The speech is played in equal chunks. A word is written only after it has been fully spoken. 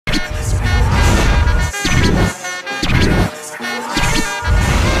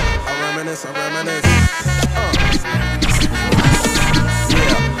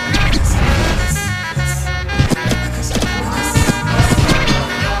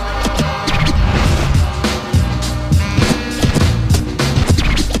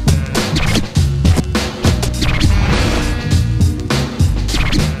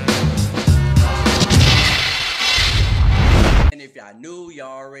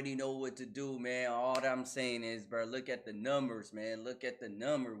already know what to do, man. All that I'm saying is, bro, look at the numbers, man. Look at the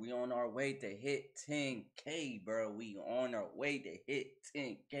number. We on our way to hit 10K, bro. We on our way to hit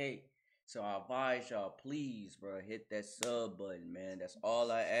 10K. So I advise y'all, please, bro, hit that sub button, man. That's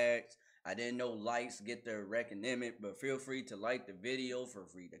all I ask. I didn't know likes get the recognition, but feel free to like the video, feel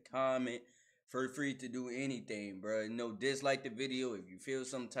free to comment, feel free to do anything, bro. No, dislike the video. If you feel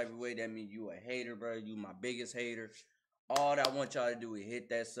some type of way, that means you a hater, bro. You my biggest hater. All that I want y'all to do is hit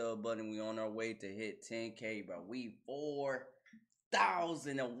that sub button. We on our way to hit 10K, bro. We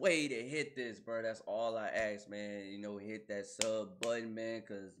 4,000 away to hit this, bro. That's all I ask, man. You know, hit that sub button, man,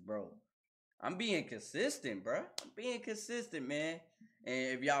 because, bro, I'm being consistent, bro. I'm being consistent, man.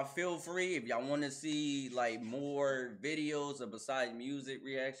 And if y'all feel free, if y'all want to see, like, more videos of besides music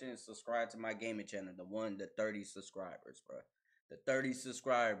reactions, subscribe to my gaming channel. The 30 subscribers, bro. The 30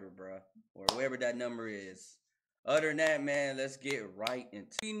 subscriber, bro. Or wherever that number is. Other than that, man, let's get right into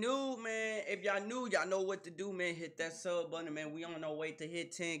it. If you new, man, if y'all new, y'all know what to do, man. Hit that sub button, man. We on our way to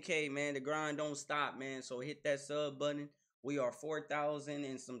hit 10K, man. The grind don't stop, man. So hit that sub button. We are 4,000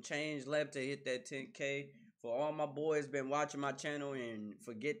 and some change left to hit that 10K. For all my boys been watching my channel and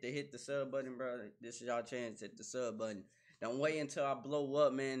forget to hit the sub button, bro, this is y'all chance to hit the sub button. Don't wait until I blow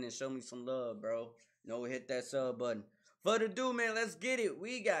up, man, and show me some love, bro. No, hit that sub button. For the dude, man, let's get it.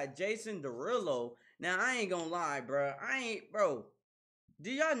 We got Jason Derulo. Now, I ain't gonna lie, bro. Bro.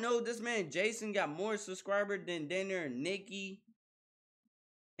 Do y'all know this man Jason got more subscribers than Denner and Nicki?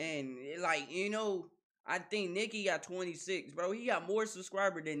 And, like, you know, I think Nicki got 26, bro. He got more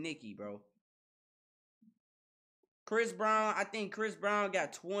subscribers than Nicki, bro. Chris Brown, I think Chris Brown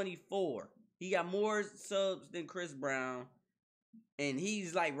got 24. He got more subs than Chris Brown. And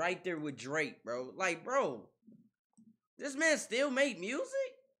he's, like, right there with Drake, bro. Like, bro, this man still make music?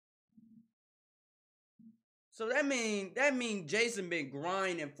 So that mean Jason been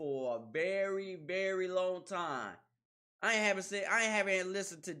grinding for a very, very long time. I haven't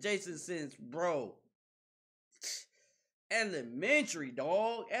listened to Jason since, bro, elementary,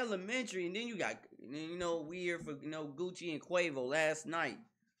 dog. Elementary. And then you got, you know, we here for, you know, Gucci and Quavo last night.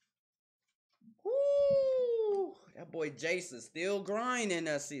 Woo! That boy Jason still grinding.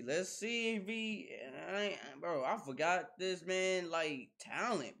 Let's see if he, bro, I forgot this man, like,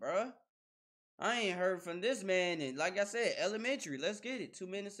 talent, bro. I ain't heard from this man in, like I said, elementary. Let's get it. 2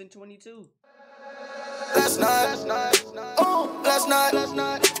 minutes and 22. Last night, oh, last night,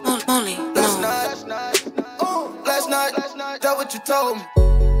 Only, last night, oh, last night, that what you told me.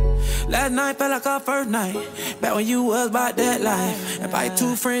 Last night felt like our first night, back when you was about that life. Invite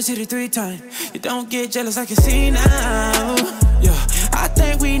 2 friends, hit it 3 times. You don't get jealous, I can see now. Yeah, I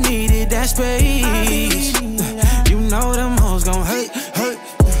think we needed that space. You know them hoes gon' hurt.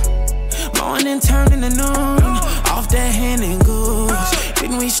 Morning turned into noon, off that hand and goose.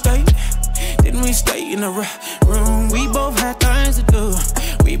 Didn't we stay in the room? We both had things to do,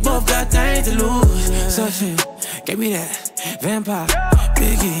 we both got things to lose. Such gave me that vampire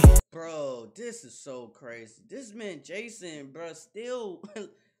Biggie. Bro, this is so crazy. This man Jason, bro, still,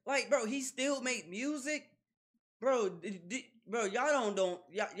 like, bro, he still make music? Bro, y'all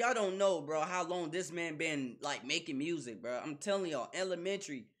don't know, bro, how long this man been, like, making music, bro. I'm telling y'all,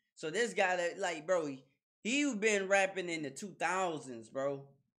 elementary. So this guy that, like, bro, he been rapping in the 2000s, bro.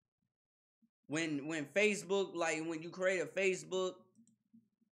 When Facebook, like, when you create a Facebook,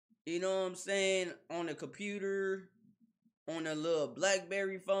 you know what I'm saying, on a computer, on a little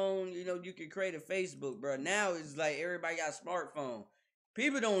BlackBerry phone, you know, you can create a Facebook, bro. Now it's like everybody got a smartphone.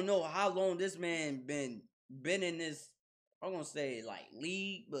 People don't know how long this man been in this, I'm gonna say, like,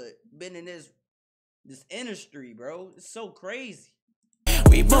 league, but been in this industry, bro. It's so crazy.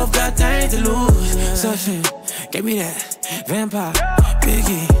 We both got things to lose. Such gave me that vampire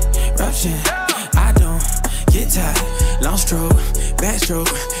Biggie eruption. I don't get tired. Long stroke,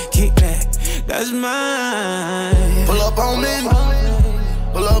 backstroke, kick back. That's mine. Pull up on me,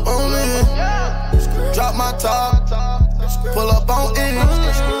 pull up on me. Drop my top, pull up on it.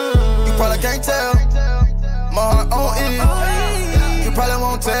 You probably can't tell, my heart on it. You probably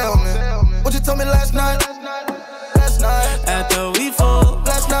won't tell me what you told me last night. After we fall,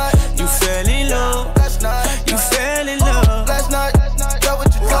 Last night, you fell in love. last night, You fell in love. last night, that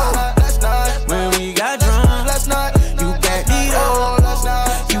what you told me. Last night, When we got drunk, last night, you backed it oh, up. last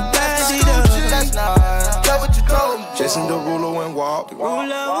night, You backed it up. last night, that what you told me. Jason Derulo and walk.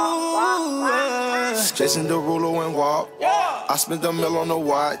 Jason Derulo and walk. I spent the mill on the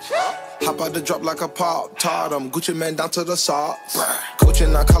watch. Hop out the drop like a pop. Taught him Gucci man down to the socks. Coach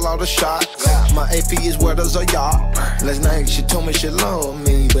and I call all the shots. My AP is where there's a yacht. Last night she told me she loved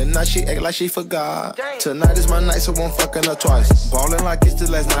me, but now she act like she forgot. Tonight is my night, so I'm fucking her twice. Ballin' like it's the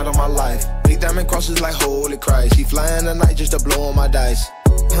last night of my life. Big diamond crosses like holy Christ. She flying tonight just to blow on my dice.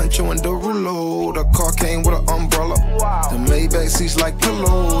 Huncho and Derulo, the car came with an umbrella. The Maybach seats like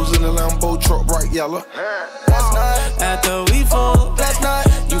pillows, and the Lambo truck bright yellow. Last night, After we fall, last night,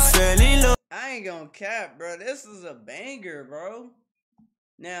 you fell in love. I ain't gonna cap, bro. This is a banger, bro.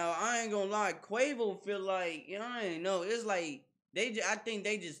 Now, I ain't gonna lie. Quavo feel like, you know, I ain't know. It's like, I think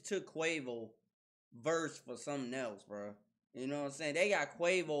they just took Quavo verse for something else, bro. You know what I'm saying? They got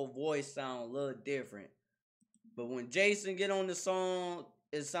Quavo voice sound a little different. But when Jason get on the song,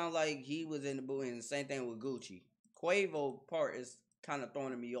 it sounds like he was in the booth. And the same thing with Gucci. Quavo part is kind of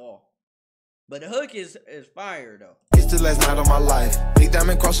throwing me off. But the hook is fire, though. it's the last night of my life. Big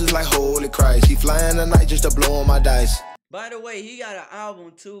diamond crosses like holy Christ. She flying tonight just to blow on my dice. By the way, he got an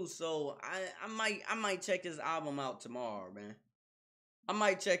album too, so I might check his album out tomorrow,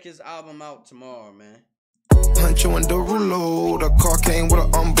 man. Huncho and Derulo, the car came with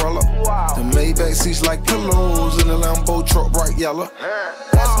an umbrella. The Maybach seats like pillows, and the Lambo truck bright yellow.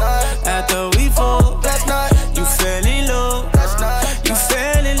 Last night, After we fall, last night, you fell in love. last night, You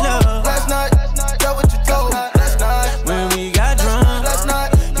fell in love. last night, that what you told me. Last night, When we got drunk, last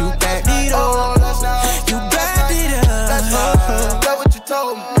night, you backed it oh, up. last night, You backed it last night, up. that what you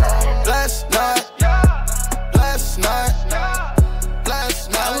told me. Last night, last night,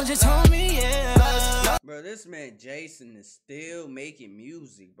 last That what night. you told me, yeah. Bro, this man Jason is still making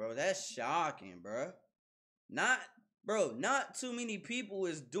music, bro. That's shocking, bro. Not too many people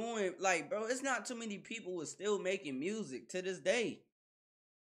is doing, like, bro, it's not too many people is still making music to this day.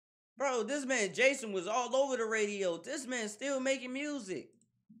 Bro, this man Jason was all over the radio. This man still making music.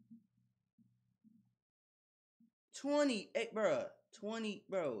 28,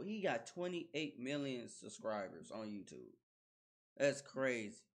 bro. He got 28 million subscribers on YouTube. That's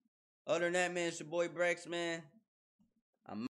crazy. Other than that, man, it's your boy Brex, man. I'm